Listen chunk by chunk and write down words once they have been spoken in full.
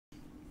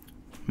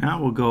Now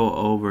we'll go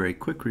over a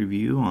quick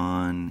review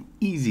on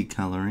easy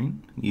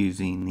coloring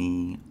using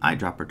the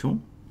eyedropper tool.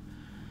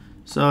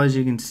 So as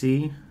you can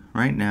see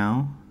right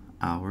now,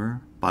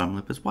 our bottom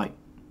lip is white.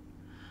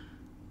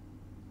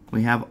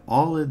 We have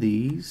all of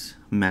these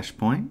mesh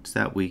points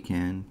that we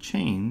can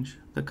change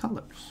the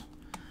colors.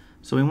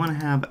 So we want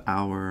to have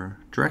our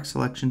direct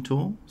selection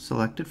tool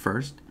selected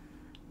first,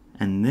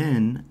 and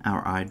then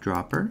our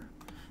eyedropper.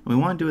 We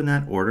want to do it in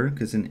that order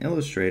because in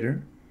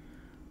Illustrator,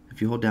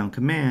 if you hold down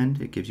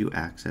Command, it gives you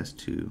access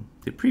to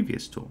the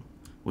previous tool,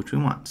 which we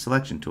want,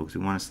 selection tool, because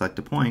we want to select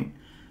a point,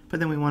 but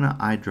then we want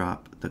to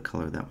eyedrop the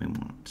color that we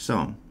want. So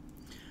I'm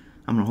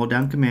going to hold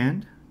down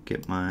Command,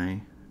 get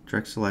my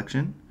direct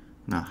selection,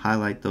 I'm going to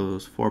highlight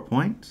those 4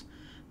 points,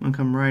 I'm going to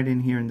come right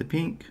in here in the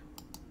pink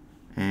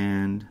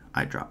and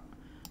eyedrop.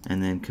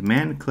 And then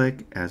Command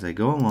click as I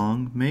go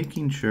along,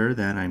 making sure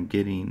that I'm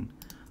getting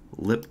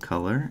lip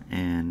color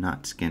and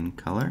not skin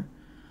color.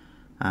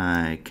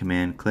 I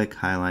Command click,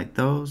 highlight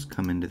those,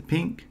 come into the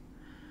pink.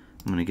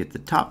 I'm going to get the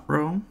top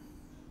row.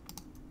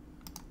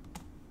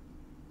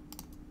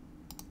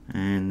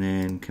 And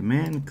then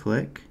Command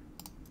click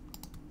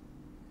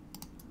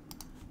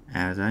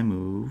as I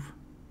move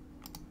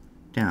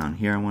down.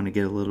 Here I want to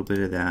get a little bit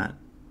of that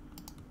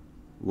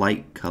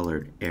light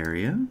colored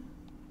area.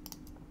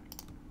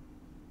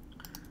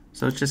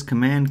 So it's just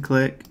Command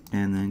click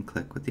and then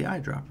click with the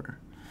eyedropper.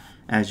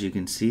 As you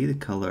can see, the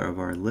color of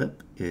our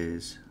lip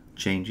is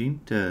changing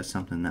to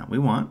something that we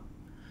want.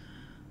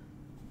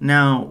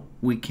 Now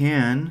we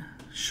can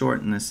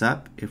shorten this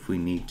up if we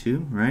need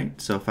to,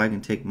 right? So if I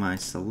can take my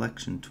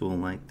selection tool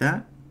like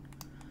that,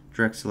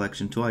 direct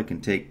selection tool, I can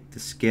take the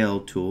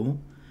scale tool,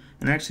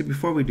 and actually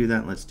before we do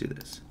that, let's do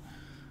this.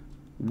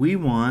 We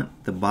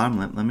want the bottom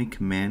lip, let me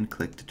Command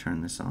click to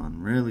turn this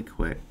on really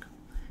quick,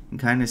 and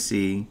kind of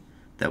see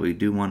that we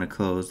do want to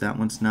close. That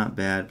one's not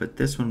bad, but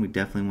this one we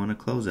definitely want to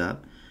close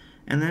up.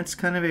 And that's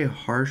kind of a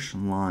harsh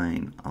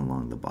line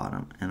along the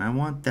bottom. And I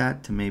want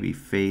that to maybe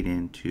fade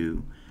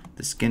into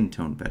the skin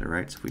tone better,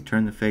 right? So if we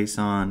turn the face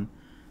on,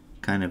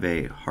 kind of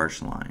a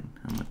harsh line.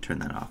 I'm going to turn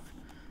that off.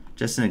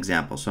 Just an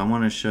example. So I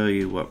want to show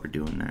you what we're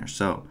doing there.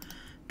 So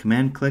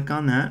Command click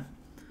on that.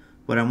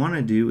 What I want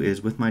to do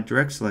is with my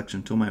direct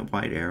selection tool, my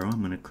white arrow, I'm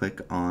going to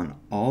click on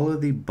all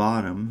of the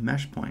bottom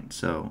mesh points.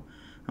 So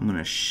I'm going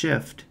to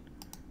shift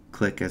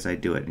click as I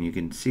do it. And you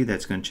can see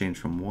that's going to change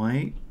from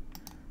white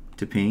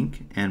to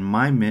pink, and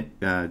my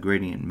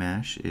gradient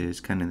mesh is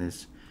kind of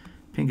this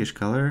pinkish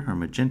color or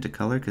magenta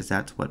color because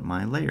that's what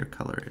my layer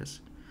color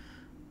is.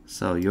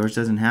 So yours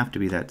doesn't have to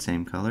be that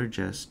same color,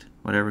 just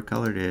whatever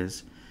color it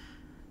is.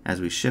 As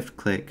we shift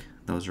click,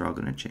 those are all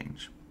going to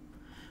change.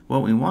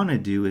 What we want to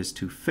do is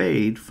to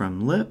fade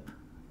from lip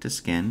to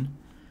skin.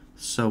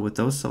 So with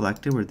those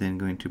selected, we're then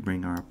going to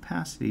bring our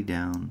opacity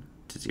down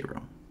to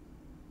 0.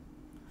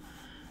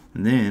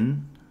 And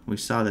then we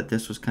saw that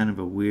this was kind of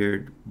a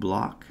weird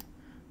block.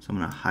 So I'm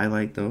going to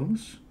highlight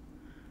those,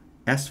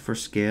 S for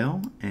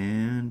scale,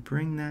 and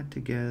bring that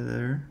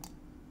together.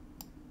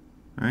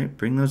 All right,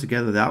 bring those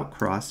together without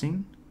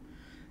crossing,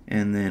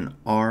 and then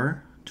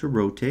R to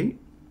rotate,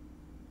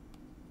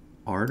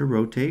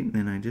 and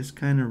then I just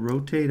kind of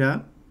rotate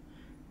up,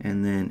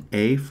 and then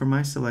A for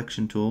my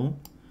selection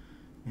tool,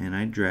 and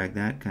I drag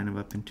that kind of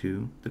up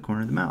into the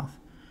corner of the mouth.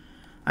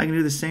 I can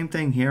do the same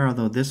thing here,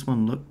 although this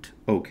one looked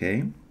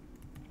okay.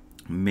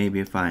 Maybe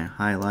if I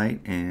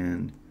highlight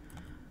and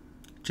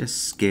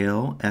just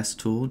scale, S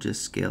tool,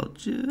 just scale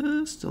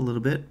just a little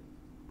bit.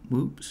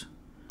 Whoops.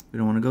 We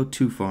don't want to go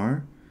too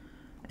far.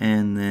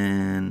 And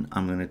then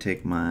I'm going to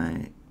take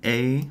my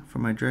A for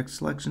my direct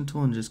selection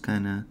tool and just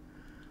kind of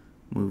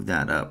move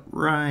that up,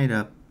 right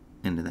up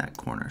into that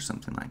corner,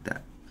 something like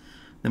that.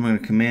 Then we're going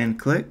to Command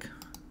click.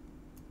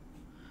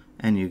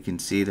 And you can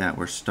see that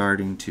we're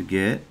starting to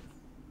get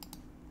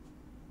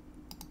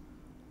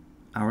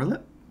our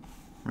lip,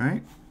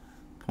 right?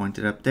 Point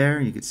it up there.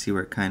 You can see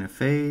where it kind of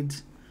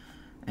fades.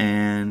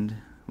 And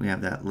we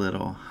have that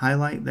little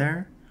highlight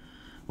there.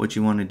 What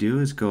you want to do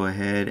is go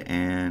ahead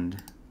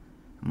and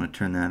I'm going to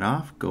turn that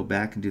off, go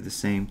back and do the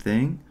same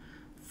thing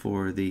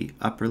for the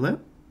upper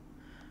lip,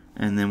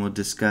 and then we'll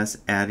discuss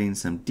adding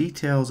some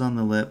details on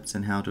the lips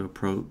and how to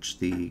approach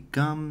the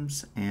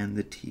gums and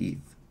the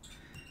teeth.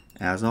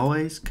 As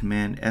always,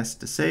 Command S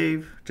to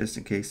save, just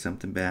in case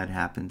something bad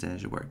happens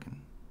as you're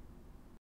working.